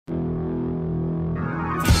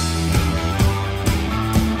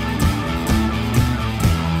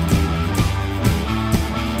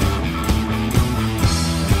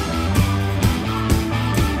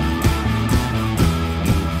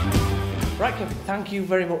Kevin, thank you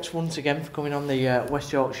very much once again for coming on the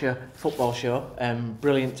West Yorkshire Football Show.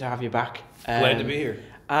 Brilliant to have you back. Glad to be here.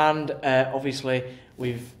 And obviously,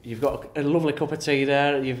 you've got a lovely cup of tea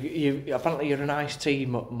there. Apparently you're an iced tea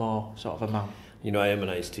more sort of a man. You know, I am an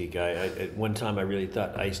iced tea guy. At one time, I really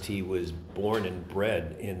thought iced tea was born and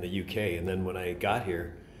bred in the UK, and then when I got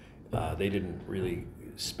here, they didn't really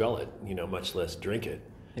spell it, much less drink it.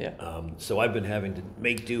 Yeah. So I've been having to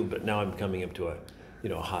make do, but now I'm coming up to a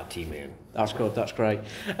hot tea man. That's good. That's great.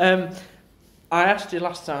 I asked you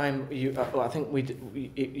last time. I think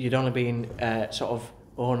you'd only been sort of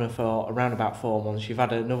owner for around about 4 months. You've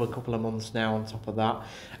had another couple of months now on top of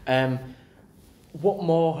that. What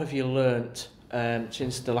more have you learnt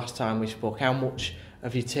since the last time we spoke? How much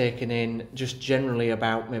have you taken in, just generally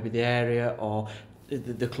about maybe the area or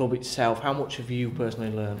the club itself? How much have you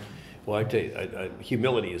personally learned? Well, I tell you,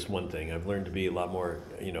 humility is one thing. I've learned to be a lot more,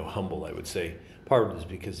 humble, I would say. Part of it is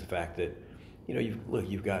because of the fact that,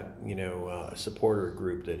 you've got, a supporter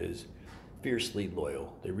group that is fiercely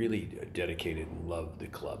loyal. They're really dedicated and love the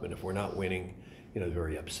club. And if we're not winning, they're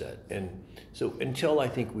very upset. And so until I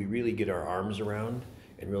think we really get our arms around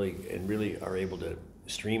and really are able to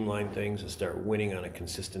streamline things and start winning on a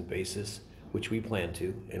consistent basis, which we plan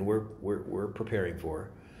to, and we're preparing for,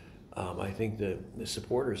 I think the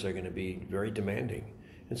supporters are going to be very demanding.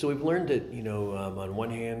 And so we've learned that, on one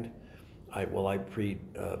hand, I plead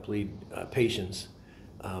patience.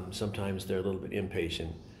 Sometimes they're a little bit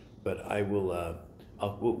impatient, but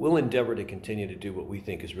we'll endeavor to continue to do what we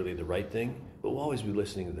think is really the right thing, but we'll always be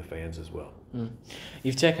listening to the fans as well.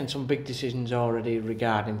 You've taken some big decisions already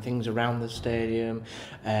regarding things around the stadium,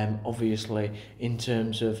 obviously in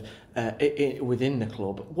terms of within the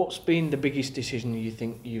club. What's been the biggest decision you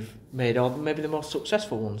think you've made, or maybe the most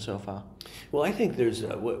successful one so far? Well, I think there's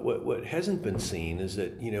what hasn't been seen is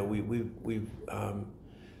that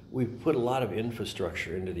we've put a lot of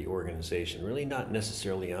infrastructure into the organization, really not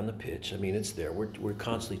necessarily on the pitch. I mean, it's there. We're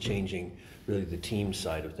constantly changing really the team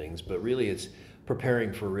side of things, but really it's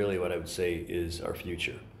preparing for really what I would say is our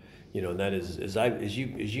future. And that is,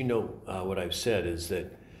 what I've said is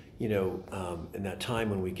that, in that time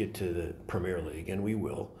when we get to the Premier League, and we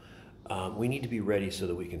will, we need to be ready so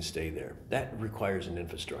that we can stay there. That requires an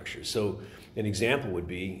infrastructure. So an example would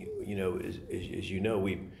be, we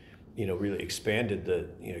really expanded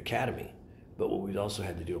the academy, but what we also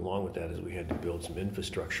had to do along with that is we had to build some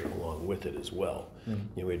infrastructure along with it as well.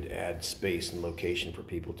 We had to add space and location for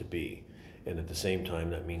people to be, and at the same time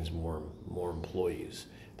that means more employees,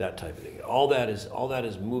 that type of thing. All that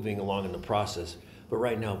is moving along in the process, but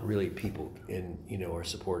right now really people and our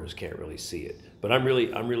supporters can't really see it. But I'm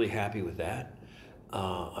really happy with that.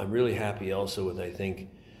 I'm really happy also with, I think,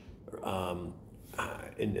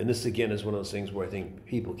 and this again is one of those things where I think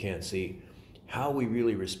people can't see how we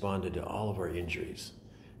really responded to all of our injuries.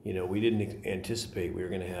 We didn't anticipate we were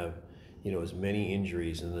going to have, as many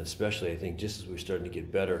injuries, and especially I think just as we were starting to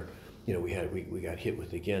get better, we got hit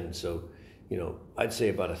with again. So, I'd say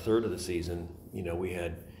about a third of the season, we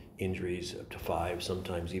had injuries up to 5,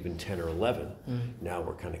 sometimes even 10 or 11. Now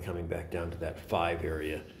we're kind of coming back down to that 5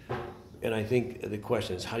 area. And I think the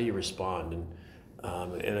question is, how do you respond?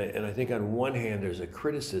 And I think on one hand there's a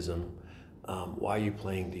criticism, why are you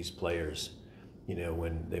playing these players,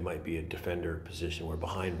 when they might be a defender position, we're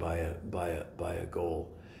behind by a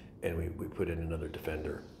goal, and we put in another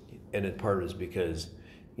defender. And part of it is because,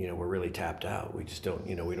 we're really tapped out. We just don't,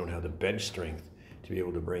 we don't have the bench strength to be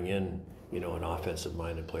able to bring in, an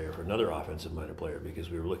offensive-minded player for another offensive-minded player, because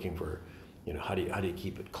we were looking for, how do you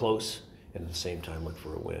keep it close and at the same time look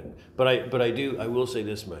for a win. But I will say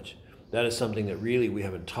this much. That is something that really we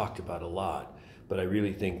haven't talked about a lot, but I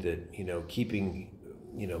really think that, keeping,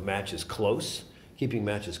 matches close,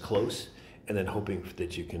 and then hoping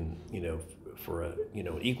that you can, for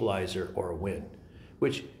an equalizer or a win,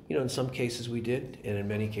 which, in some cases we did, and in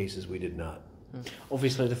many cases we did not.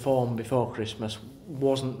 Obviously the form before Christmas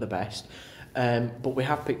wasn't the best, but we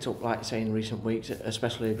have picked up, like you say, in recent weeks,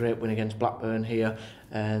 especially a great win against Blackburn here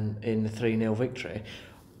in the 3-0 victory.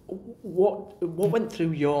 What went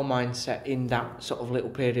through your mindset in that sort of little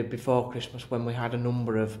period before Christmas when we had a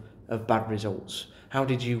number of bad results? How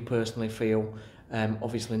did you personally feel,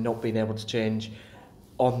 obviously not being able to change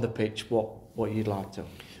on the pitch what you'd like to?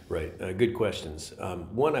 Right, good questions.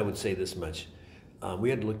 One, I would say this much. We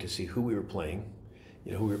had to look to see who we were playing,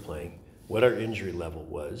 what our injury level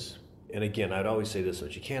was. And again, I'd always say this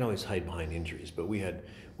much, you can't always hide behind injuries, but we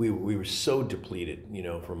were so depleted,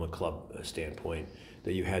 from a club standpoint,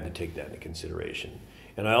 that you had to take that into consideration.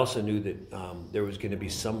 And I also knew that there was going to be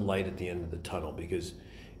some light at the end of the tunnel, because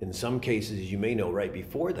in some cases, as you may know, right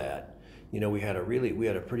before that, we had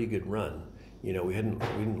a pretty good run, we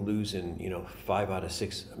didn't lose in 5 out of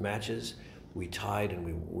 6 matches. We tied and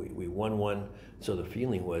we won one. So the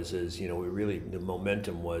feeling was the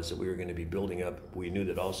momentum was that we were going to be building up. We knew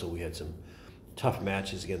that also we had some tough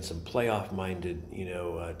matches against some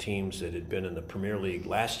playoff-minded teams that had been in the Premier League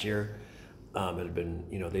last year. Had been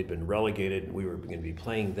they'd been relegated. We were going to be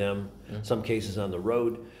playing them. Some cases on the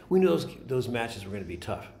road. We knew those matches were going to be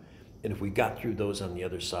tough, and if we got through those on the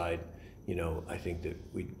other side, I think that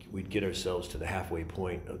we'd get ourselves to the halfway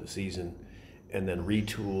point of the season, and then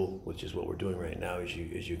retool, which is what we're doing right now, as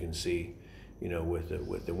you can see,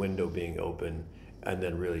 with the window being open, and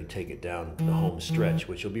then really take it down the home stretch,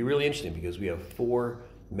 which will be really interesting because we have 4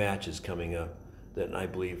 matches coming up that I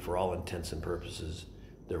believe, for all intents and purposes,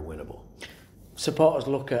 they're winnable. Supporters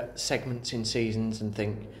look at segments in seasons and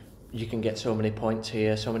think you can get so many points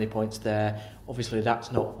here, so many points there. Obviously,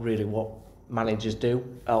 that's not really what managers do,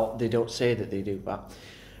 or they don't say that they do that.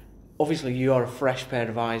 Obviously, you're a fresh pair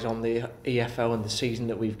of eyes on the EFL and the season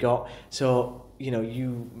that we've got, so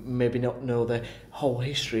you maybe not know the whole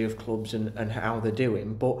history of clubs and how they're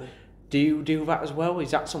doing, but do you do that as well? Is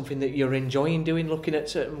that something that you're enjoying doing, looking at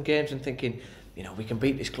certain games and thinking, we can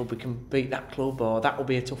beat this club, we can beat that club, or that will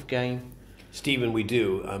be a tough game? Stephen, we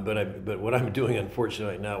do, but what I'm doing,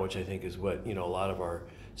 unfortunately, right now, which I think is what a lot of our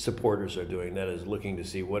supporters are doing, that is looking to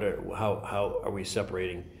see how are we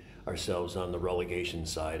separating ourselves on the relegation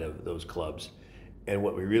side of those clubs, and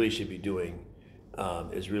what we really should be doing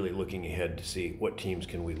is really looking ahead to see what teams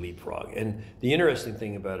can we leapfrog. And the interesting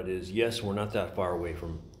thing about it is, yes, we're not that far away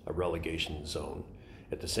from a relegation zone.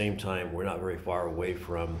 At the same time, we're not very far away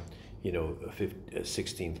from a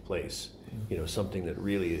 16th place, something that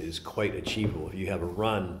really is quite achievable. If you have a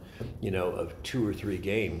run, of 2 or 3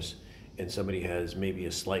 games, and somebody has maybe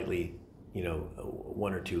a slightly,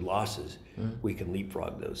 1 or 2 losses, we can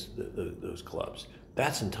leapfrog those clubs.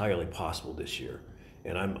 That's entirely possible this year,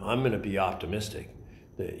 and I'm going to be optimistic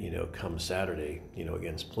that come Saturday,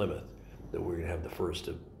 against Plymouth, that we're going to have the first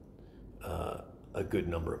of a good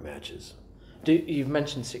number of matches. You've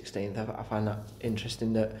mentioned 16th. I find that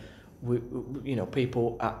interesting that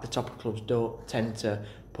people at the top of clubs don't tend to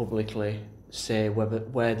publicly say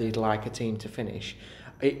where they'd like a team to finish.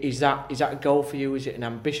 Is that a goal for you? Is it an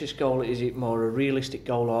ambitious goal? Is it more a realistic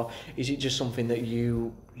goal, or is it just something that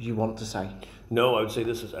you want to say? No, I would say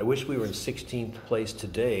this is. I wish we were in 16th place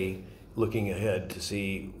today, looking ahead to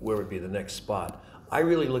see where would be the next spot. I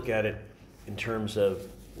really look at it in terms of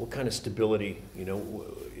what kind of stability,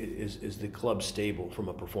 is the club stable from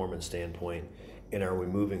a performance standpoint, and are we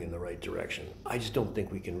moving in the right direction? I just don't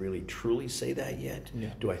think we can really truly say that yet. Yeah.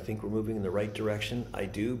 Do I think we're moving in the right direction? I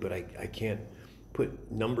do, but I can't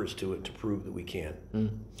put numbers to it to prove that we can.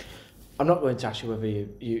 I'm not going to ask you whether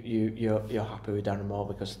you're happy with Darren Moore,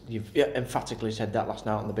 because you've emphatically said that last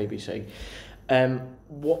night on the BBC.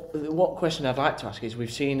 What question I'd like to ask is,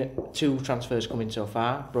 we've seen 2 transfers come in so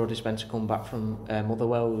far. Brodie Spencer come back from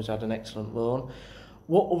Motherwell, who's had an excellent loan.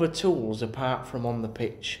 What other tools, apart from on the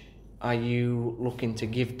pitch, are you looking to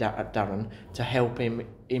give Darren to help him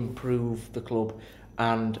improve the club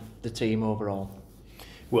and the team overall?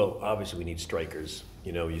 Well, obviously we need strikers.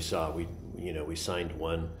 You saw we signed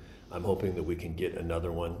one. I'm hoping that we can get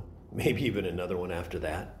another one, maybe even another one after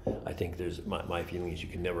that. I think my feeling is you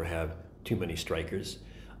can never have too many strikers.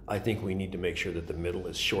 I think we need to make sure that the middle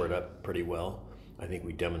is shored up pretty well. I think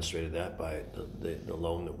we demonstrated that by the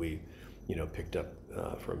loan that we picked up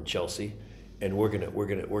from Chelsea, and we're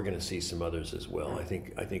gonna see some others as well. I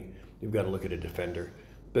think we've got to look at a defender,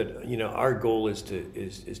 but our goal is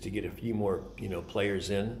to get a few more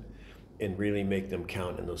players in, and really make them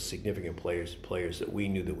count, in those significant players that we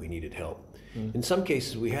knew that we needed help. In some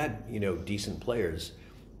cases, we had decent players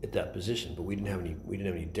at that position, but we didn't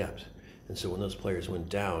have any depth, and so when those players went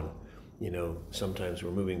down, sometimes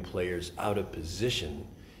we're moving players out of position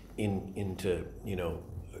into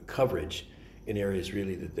coverage in areas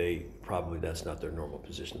really that that's not their normal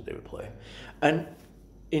position that they would play. And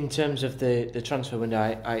in terms of the transfer window,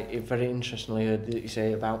 I very interestingly heard that you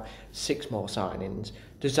say about 6 more signings.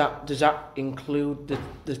 Does that include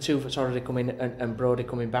the 2 that's already come in and Brodie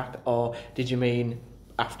coming back, or did you mean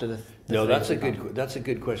after the No, that's a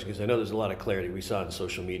good question, because I know there's a lot of clarity. We saw on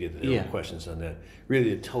social media that there were questions on that.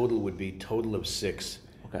 Really, the total would be total of 6.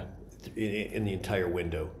 Okay. In the entire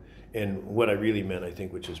window. And what I really meant, I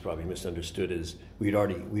think, which was probably misunderstood, is we'd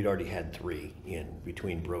already had 3 in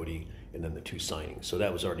between Brodie and then the 2 signings, so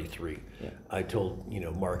that was already 3. Yeah. I told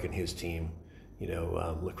Mark and his team,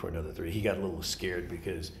 look for another 3. He got a little scared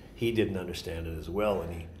because he didn't understand it as well,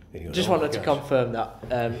 and he goes, just wanted to confirm that.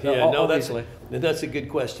 That's a good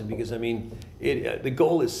question, because the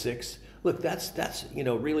goal is 6. Look, that's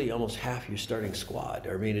really almost half your starting squad.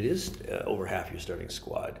 I mean, it is over half your starting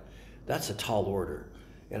squad. That's a tall order,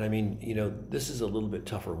 and I mean, this is a little bit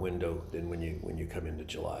tougher window than when you come into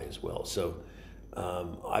July as well. So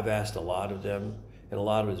I've asked a lot of them, and a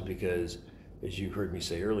lot of it is because, as you heard me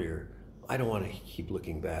say earlier, I don't want to keep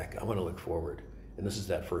looking back. I want to look forward, and this is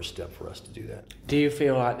that first step for us to do that. Do you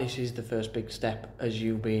feel like this is the first big step as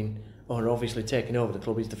you've been? Or obviously taking over the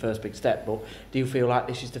club is the first big step, but do you feel like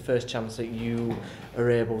this is the first chance that you are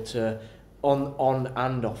able to, on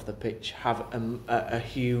and off the pitch, have a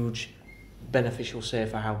huge beneficial say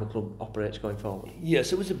for how the club operates going forward?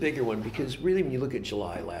 Yes, it was a bigger one because really when you look at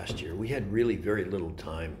July last year, we had really very little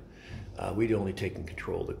time. We'd only taken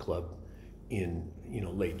control of the club in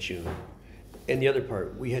late June. And the other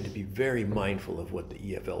part, we had to be very mindful of what the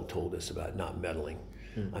EFL told us about not meddling.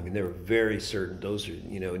 I mean, they were very certain. Those are,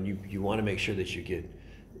 and you want to make sure that you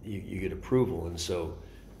get approval. And so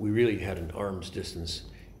we really had an arm's distance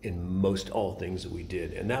in most all things that we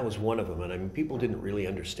did. And that was one of them. And I mean, people didn't really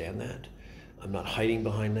understand that. I'm not hiding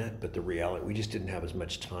behind that, but the reality, we just didn't have as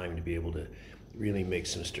much time to be able to really make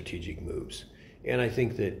some strategic moves. And I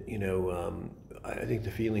think that, I think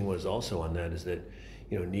the feeling was also on that is that,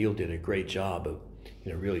 Neil did a great job of,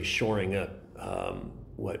 really shoring up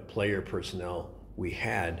what player personnel we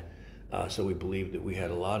had, so we believed that we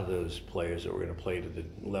had a lot of those players that were going to play to the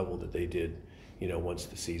level that they did, once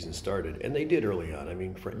the season started. And they did early on. I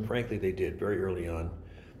mean, frankly, they did very early on.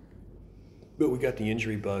 But we got the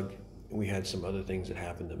injury bug, and we had some other things that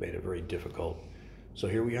happened that made it very difficult. So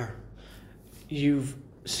here we are. You've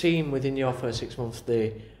seen within your first 6 months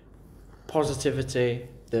the positivity,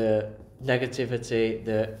 the negativity,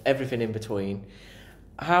 the everything in between.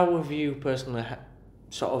 How have you personally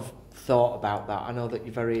sort of thought about that? I know that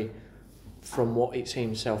you're very, from what it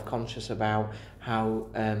seems, self-conscious about how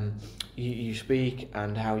you speak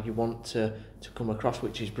and how you want to come across,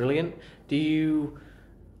 which is brilliant. Did you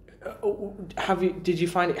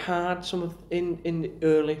find it hard in the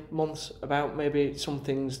early months about maybe some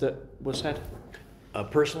things that were said?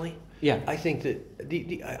 Personally, yeah, I think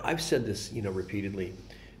that I've said this repeatedly.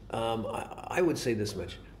 I would say this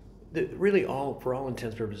much. Really, for all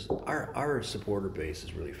intents and purposes, our supporter base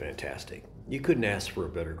is really fantastic. You couldn't ask for a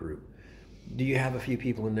better group. Do you have a few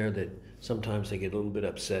people in there that sometimes they get a little bit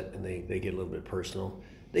upset and they get a little bit personal?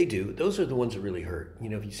 They do. Those are the ones that really hurt.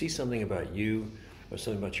 If you see something about you or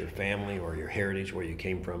something about your family or your heritage, where you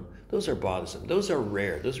came from, those are bothersome. Those are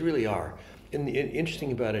rare. Those really are. And the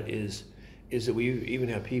interesting about it is that we even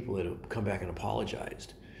have people that have come back and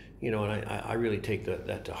apologized. And I really take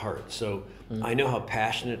that to heart. So I know how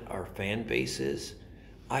passionate our fan base is.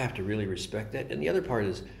 I have to really respect that. And the other part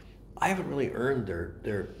is, I haven't really earned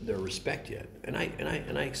their respect yet, and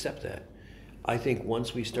I accept that. I think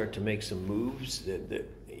once we start to make some moves that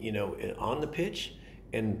on the pitch,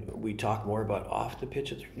 and we talk more about off the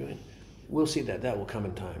pitch that we're doing, we'll see that will come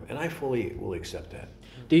in time, and I fully will accept that.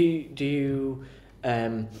 Do you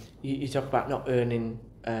talk about not earning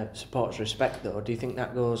supporters' respect, though? Do you think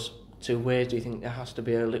that goes two ways? Do you think there has to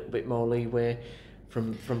be a little bit more leeway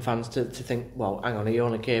from fans to think, well, hang on, he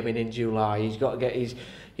only came in July, he's got to get his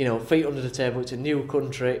feet under the table, it's a new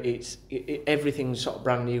country, everything's sort of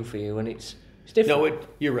brand new for you, and it's different. No,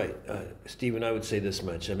 you're right, Stephen. I would say this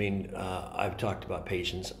much. I mean, I've talked about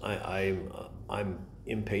patience. I'm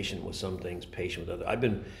impatient with some things, patient with others. I've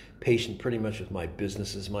been patient pretty much with my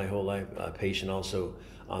businesses my whole life, patient also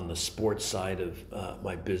on the sports side of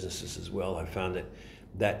my businesses as well. I've found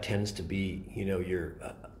that tends to be, your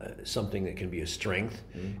something that can be a strength,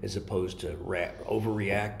 as opposed to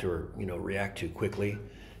overreact or react too quickly.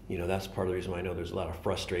 That's part of the reason why I know there's a lot of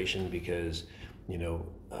frustration, because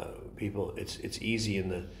people, it's easy in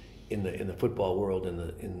the football world in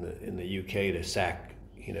the UK to sack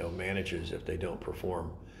managers if they don't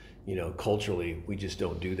perform. Culturally, we just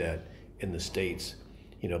don't do that in the States.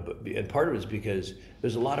 And part of it is because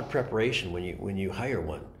there's a lot of preparation when you hire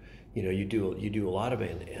one. You do a lot of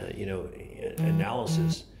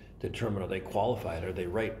analysis to determine, are they qualified, are they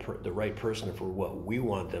the right person for what we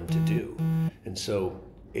want them to do. And so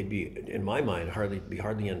it'd be, in my mind,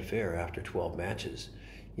 hardly unfair after 12 matches,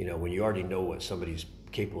 when you already know what somebody's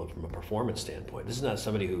capable of from a performance standpoint. This is not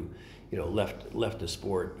somebody who left the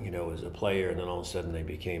sport as a player, and then all of a sudden they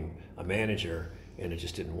became a manager and it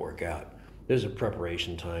just didn't work out. There's a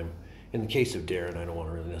preparation time. In the case of Darren, I don't want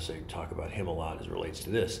to really necessarily talk about him a lot as it relates to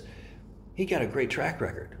this. He got a great track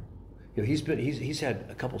record. He's had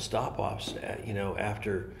a couple stop-offs,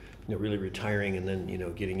 after really retiring and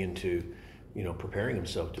then getting into preparing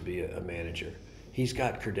himself to be a manager. He's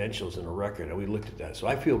got credentials and a record, and we looked at that. So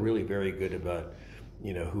I feel really very good about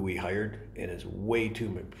who we hired, and it's way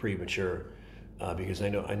too premature because I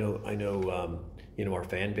know our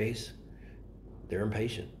fan base, they're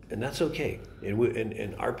impatient, and that's okay.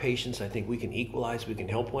 And our patience, I think we can equalize, we can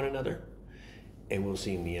help one another, and we'll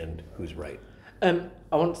see in the end who's right. I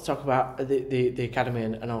want to talk about the academy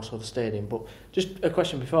and also the stadium, but just a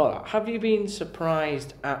question before that. Have you been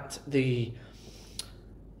surprised at the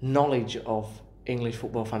knowledge of English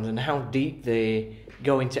football fans and how deep they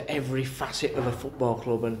go into every facet of a football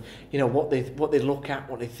club, and what they look at,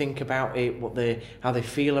 what they think about it, how they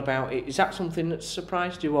feel about it? Is that something that's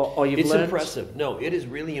surprised you, or you've learned? It's impressive. No, it is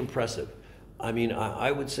really impressive. I mean,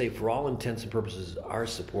 I would say for all intents and purposes, our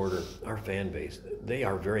fan base, they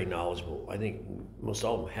are very knowledgeable. I think most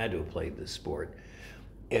all of them had to have played this sport.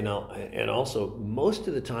 And also, most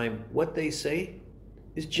of the time, what they say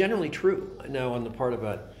is generally true. Now, on the part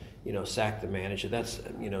about, sack the manager, that's,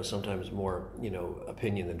 sometimes more,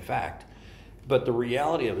 opinion than fact. But the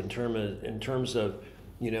reality of it in terms of,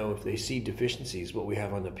 if they see deficiencies, what we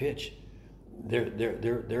have on the pitch,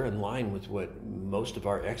 they're in line with what most of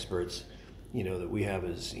our experts, that we have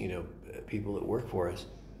as, people that work for us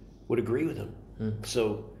would agree with them.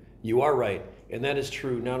 So you are right. And that is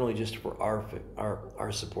true not only just for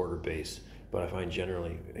our supporter base, but I find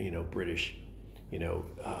generally, British,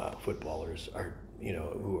 footballers are,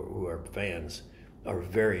 who are fans are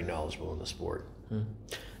very knowledgeable in the sport.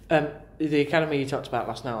 The academy you talked about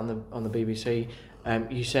last night on the BBC,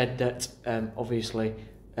 you said that obviously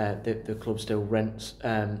the club still rents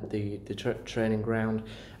the training ground.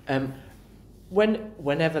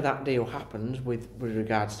 Whenever that deal happens with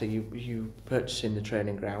regards to you purchasing the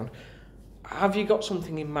training ground, have you got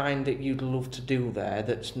something in mind that you'd love to do there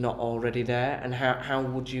that's not already there, and how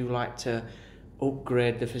would you like to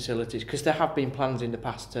upgrade the facilities? Because there have been plans in the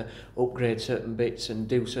past to upgrade certain bits and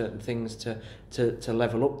do certain things to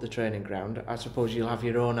level up the training ground. I suppose you'll have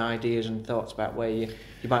your own ideas and thoughts about where you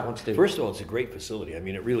might want to do. First of all, it's a great facility. I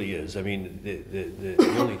mean, it really is. I mean,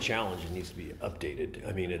 the only challenge, it needs to be updated.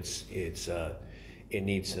 I mean, it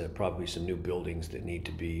needs probably some new buildings that need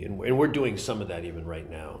to be, and we're doing some of that even right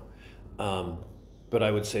now. But I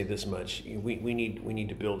would say this much: we need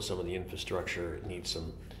to build some of the infrastructure. It needs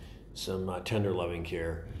some tender loving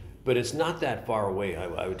care, but it's not that far away.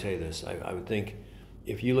 I would tell you this. I would think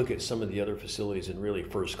if you look at some of the other facilities and really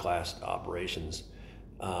first class operations,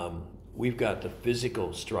 we've got the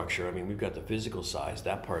physical structure. I mean, we've got the physical size.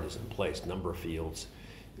 That part is in place. Number of fields,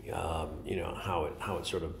 how it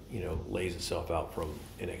sort of lays itself out from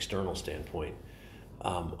an external standpoint.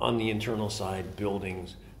 On the internal side,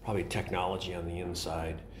 buildings, probably technology on the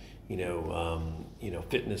inside,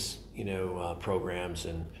 fitness, programs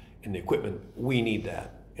and the equipment. We need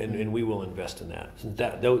that, and we will invest in that. So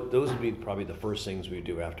those would be probably the first things we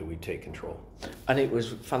do after we take control. And it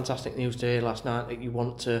was fantastic news to hear last night that you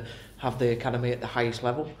want to have the academy at the highest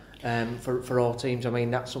level for all teams. I mean,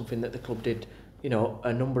 that's something that the club did,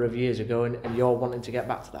 a number of years ago, and you're wanting to get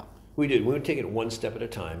back to that. We did. We would take it one step at a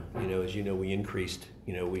time. As we increased.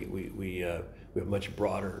 We have much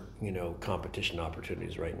broader, competition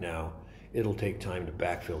opportunities right now. It'll take time to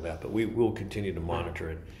backfill that, but we will continue to monitor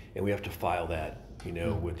it, and we have to file that,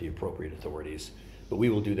 with the appropriate authorities. But we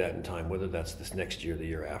will do that in time, whether that's this next year or the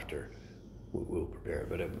year after. We'll prepare.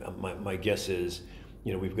 But my guess is,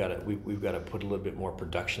 we've got to put a little bit more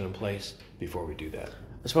production in place before we do that.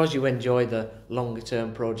 I suppose you enjoy the longer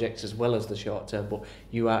term projects as well as the short term, but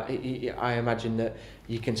I imagine that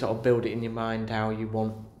you can sort of build it in your mind how you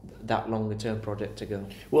want that longer term project to go.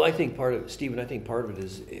 Well, I think part of it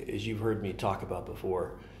is, as you've heard me talk about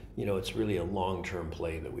before, it's really a long term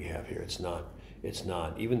play that we have here. It's not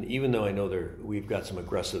even though I know we've got some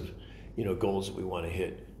aggressive, goals that we want to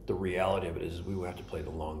hit. The reality of it is we have to play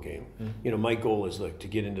the long game. My goal is to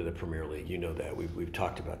get into the Premier League. That we've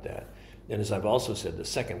talked about that. And as I've also said, the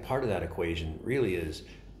second part of that equation really is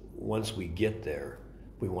once we get there,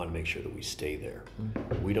 we want to make sure that we stay there.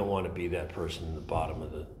 We don't want to be that person in the bottom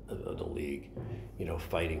of the league,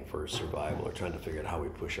 fighting for survival or trying to figure out how we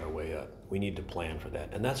push our way up. We need to plan for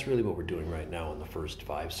that. And that's really what we're doing right now in the first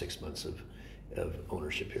 5-6 months of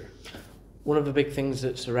ownership here. One of the big things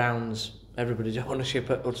that surrounds everybody's ownership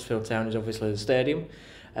at Huddersfield Town is obviously the stadium.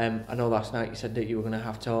 I know last night you said that you were going to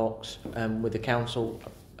have talks with the council.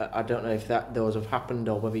 I don't know if those have happened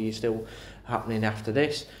or whether you're still happening after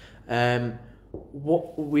this.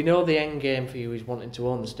 What we know the end game for you is wanting to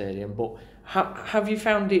own the stadium, but have you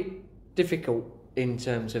found it difficult in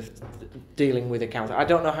terms of dealing with the council? I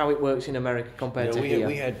don't know how it works in America compared to here.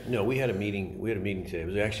 We had a meeting. We had a meeting today. It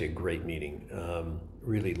was actually a great meeting.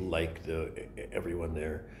 Really liked everyone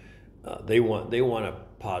there. they want a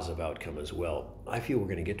positive outcome as well. I feel we're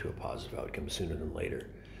going to get to a positive outcome sooner than later,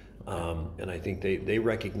 and I think they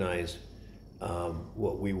recognize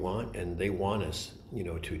what we want, and they want us,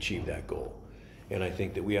 to achieve that goal. And I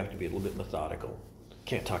think that we have to be a little bit methodical.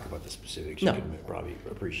 Can't talk about the specifics. No. You can probably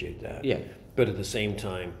appreciate that. Yeah. But at the same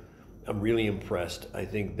time, I'm really impressed. I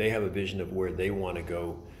think they have a vision of where they want to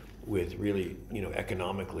go with really,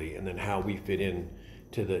 economically, and then how we fit in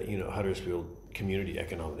to the, Huddersfield community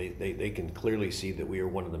economically. They can clearly see that we are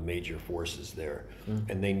one of the major forces there,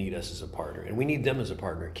 and they need us as a partner, and we need them as a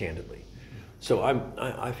partner, candidly. So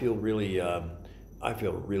I feel really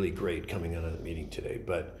great coming out of the meeting today.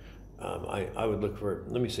 But I would look for,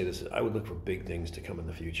 let me say this, I would look for big things to come in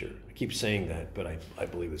the future. I keep saying that, but I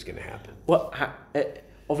believe it's going to happen. Well,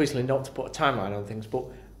 obviously not to put a timeline on things, but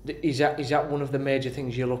is that one of the major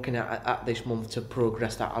things you're looking at this month to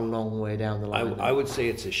progress that a long way down the line? I would say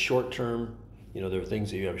it's a short term. There are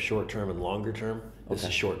things that you have short term and longer term. This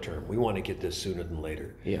is short term. We want to get this sooner than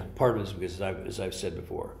later. Yeah. Part of it is because, as I've said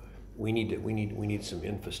before, we need some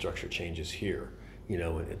infrastructure changes here.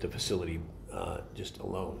 At the facility just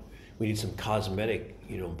alone. We need some cosmetic,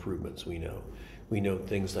 improvements. We know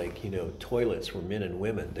things like, toilets for men and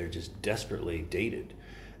women. They're just desperately dated.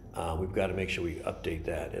 We've got to make sure we update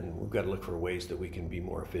that, and we've got to look for ways that we can be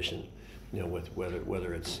more efficient. With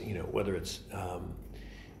whether it's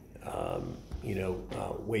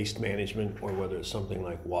waste management, or whether it's something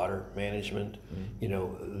like water management.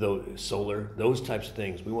 Solar, those types of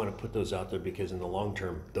things. We want to put those out there because in the long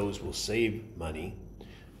term, those will save money,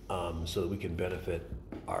 so that we can benefit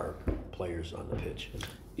our players on the pitch.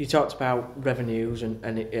 You talked about revenues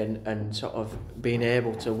and sort of being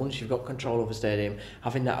able to, once you've got control of a stadium,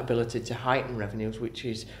 having that ability to heighten revenues, which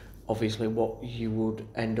is obviously what you would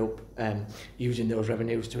end up using those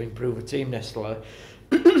revenues to improve a team necessarily.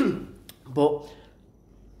 But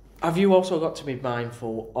have you also got to be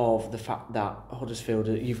mindful of the fact that Huddersfield,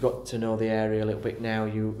 you've got to know the area a little bit now,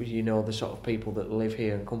 you know the sort of people that live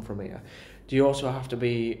here and come from here. Do you also have to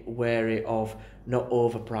be wary of not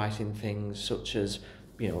overpricing things such as,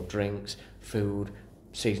 drinks, food,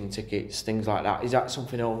 season tickets, things like that? Is that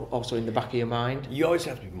something also in the back of your mind? You always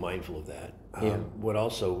have to be mindful of that. Yeah. What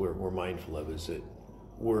also we're mindful of is that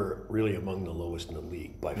we're really among the lowest in the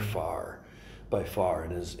league by far.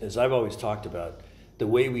 And as I've always talked about, the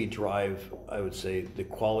way we drive, I would say, the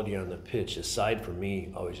quality on the pitch, aside from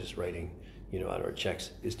me always just writing, out our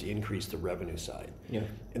checks, is to increase the revenue side. Yeah.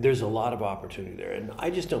 And there's a lot of opportunity there. And I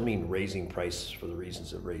just don't mean raising prices for the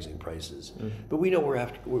reasons of raising prices, but we know we're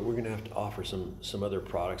going to have to offer some other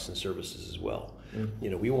products and services as well.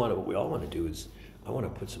 What we all want to do is, I want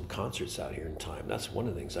to put some concerts out here in time. That's one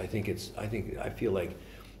of the things. I feel like,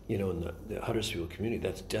 in the Huddersfield community,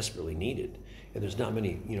 that's desperately needed. And there's not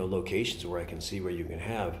many, locations where I can see where you can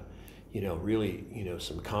have, really,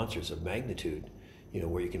 some concerts of magnitude,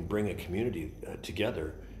 where you can bring a community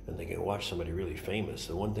together and they can watch somebody really famous.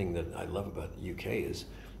 The one thing that I love about the UK is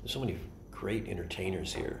there's so many great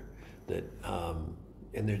entertainers here that,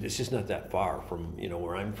 and it's just not that far from,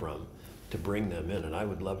 where I'm from, to bring them in. And I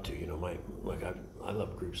would love to, I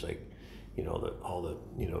love groups like,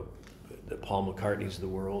 the Paul McCartneys of the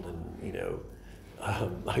world, and,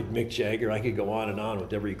 like Mick Jagger. I could go on and on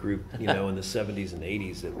with every group, in the 70s and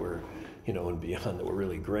 80s that were, and beyond, that were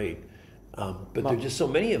really great. But there are just so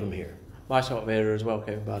many of them here. My sort of era as well,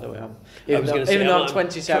 Kevin, by the way. Even though I'm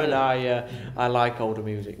 27, I like older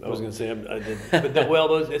music. I was going to say,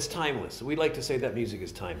 it's timeless. We like to say that music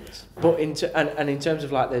is timeless. But in terms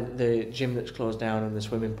of like the gym that's closed down and the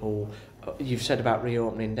swimming pool, you've said about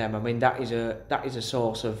reopening them. I mean, that is a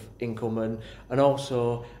source of income and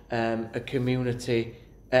also a community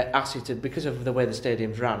asset because of the way the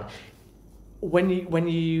stadium's ran. When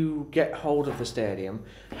you get hold of the stadium,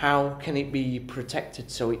 how can it be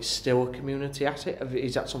protected so it's still a community asset?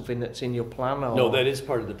 Is that something that's in your plan? Or? No, that is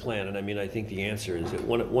part of the plan. And I think the answer is that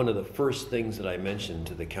one of the first things that I mentioned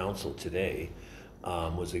to the council today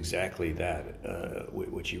was exactly that,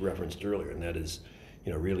 which you referenced earlier, and that is,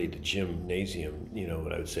 really the gymnasium,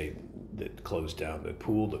 what I would say that closed down, the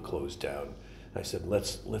pool that closed down. I said,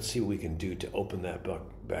 let's see what we can do to open that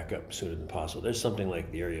back up sooner than possible. There's something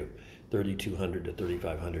like the area of 3,200 to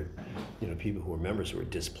 3,500, people who are members who are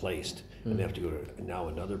displaced, and they have to go to now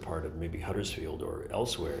another part of maybe Huddersfield or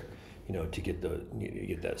elsewhere, to get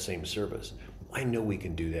that same service. I know we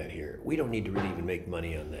can do that here. We don't need to really even make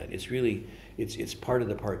money on that. It's part of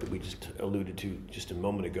the part that we just alluded to just a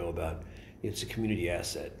moment ago about it's a community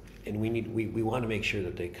asset, and we want to make sure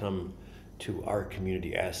that they come to our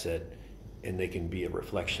community asset, and they can be a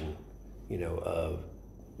reflection, of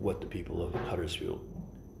what the people of Huddersfield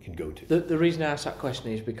can go to. The reason I ask that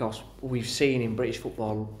question is because we've seen in British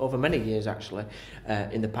football over many years actually,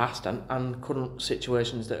 in the past and current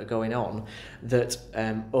situations that are going on, that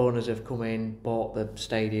owners have come in, bought the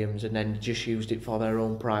stadiums and then just used it for their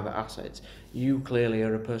own private assets. You clearly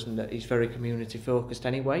are a person that is very community focused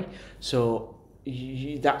anyway, so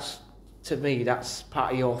that's, to me, that's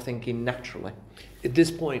part of your thinking naturally. At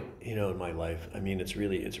this point, in my life, I mean, it's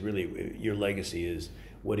really your legacy is,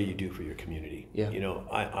 what do you do for your community? Yeah.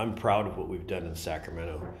 I'm proud of what we've done in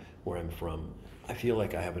Sacramento, where I'm from. I feel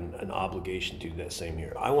like I have an obligation to do that same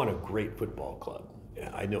here. I want a great football club.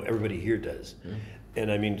 I know everybody here does,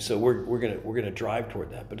 and I mean, so we're gonna drive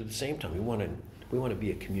toward that. But at the same time, we want to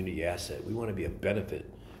be a community asset. We want to be a benefit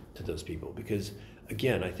to those people, because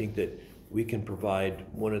again, I think that we can provide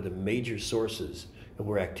one of the major sources of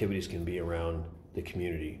where activities can be around the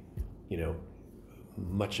community.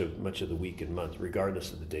 Much of the week and month,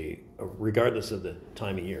 regardless of the day, or regardless of the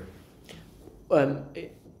time of year. Well,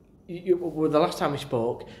 the last time we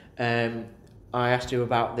spoke, I asked you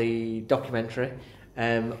about the documentary.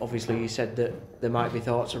 Obviously, you said that there might be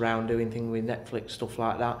thoughts around doing things with Netflix, stuff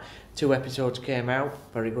like that. 2 episodes came out,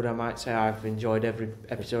 very good, I might say. I've enjoyed every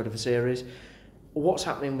episode of the series. What's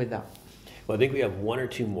happening with that? Well, I think we have 1 or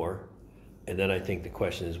 2 more, and then I think the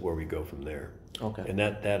question is where we go from there. Okay. And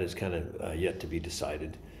that is kind of yet to be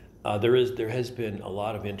decided. There has been a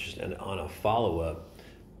lot of interest on a follow-up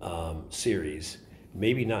series,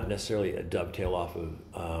 maybe not necessarily a dovetail off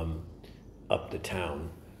of Up the Town,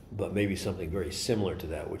 but maybe something very similar to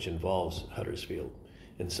that, which involves Huddersfield.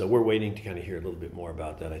 And so we're waiting to kind of hear a little bit more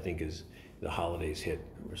about that. I think as the holidays hit,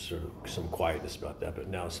 there's sort of some quietness about that. But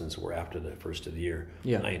now, since we're after the first of the year, I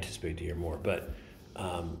anticipate to hear more. But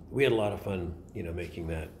we had a lot of fun, making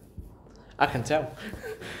that. I can tell.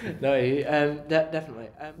 No, definitely.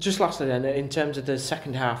 Just lastly then, in terms of the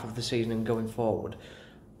second half of the season and going forward,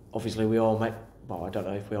 obviously we all make, well, I don't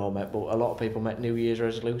know if we all met, but a lot of people make New Year's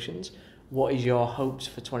resolutions. What is your hopes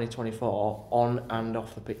for 2024 on and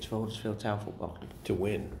off the pitch for Huddersfield Town Football Club? To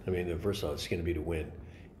win. I mean, the first thought is going to be to win.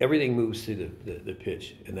 Everything moves through the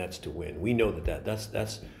pitch, and that's to win. We know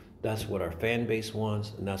that's what our fan base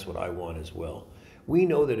wants, and that's what I want as well. We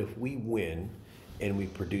know that if we win and we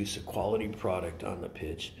produce a quality product on the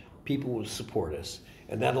pitch, people will support us,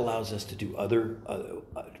 and that allows us to do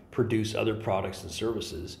produce other products and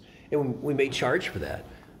services, and we may charge for that,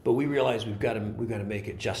 but we realize we've got to make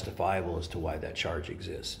it justifiable as to why that charge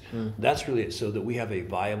exists. That's really it, so that we have a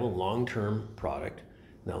viable long-term product.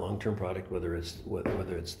 Now, long-term product, whether it's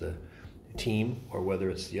the team or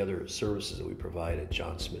whether it's the other services that we provide at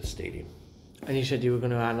John Smith Stadium. And you said you were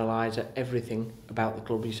going to analyse everything about the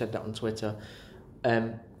club. You said that on Twitter.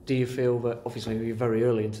 Do you feel that, obviously you're very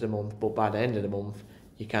early into the month, but by the end of the month,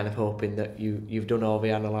 you're kind of hoping that you've done all the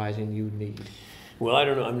analysing you need? Well, I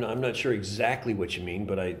don't know. I'm not sure exactly what you mean,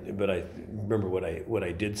 but I remember what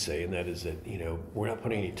I did say, and that is that we're not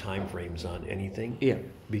putting any time frames on anything. Yeah.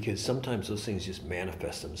 Because sometimes those things just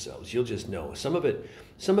manifest themselves. You'll just know. Some of it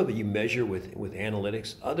you measure with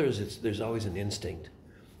analytics. Others, there's always an instinct,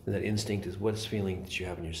 and that instinct is what's feeling that you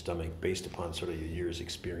have in your stomach based upon sort of your year's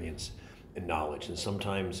experience and knowledge. And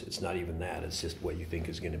sometimes it's not even that. It's just what you think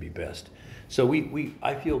is going to be best. So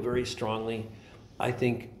I feel very strongly. I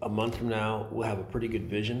think a month from now, we'll have a pretty good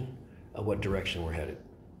vision of what direction we're headed.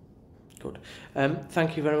 Good.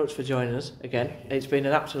 Thank you very much for joining us again. It's been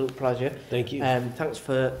an absolute pleasure. Thank you. Thanks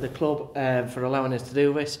for the club for allowing us to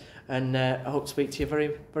do this, and I hope to speak to you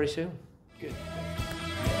very, very soon.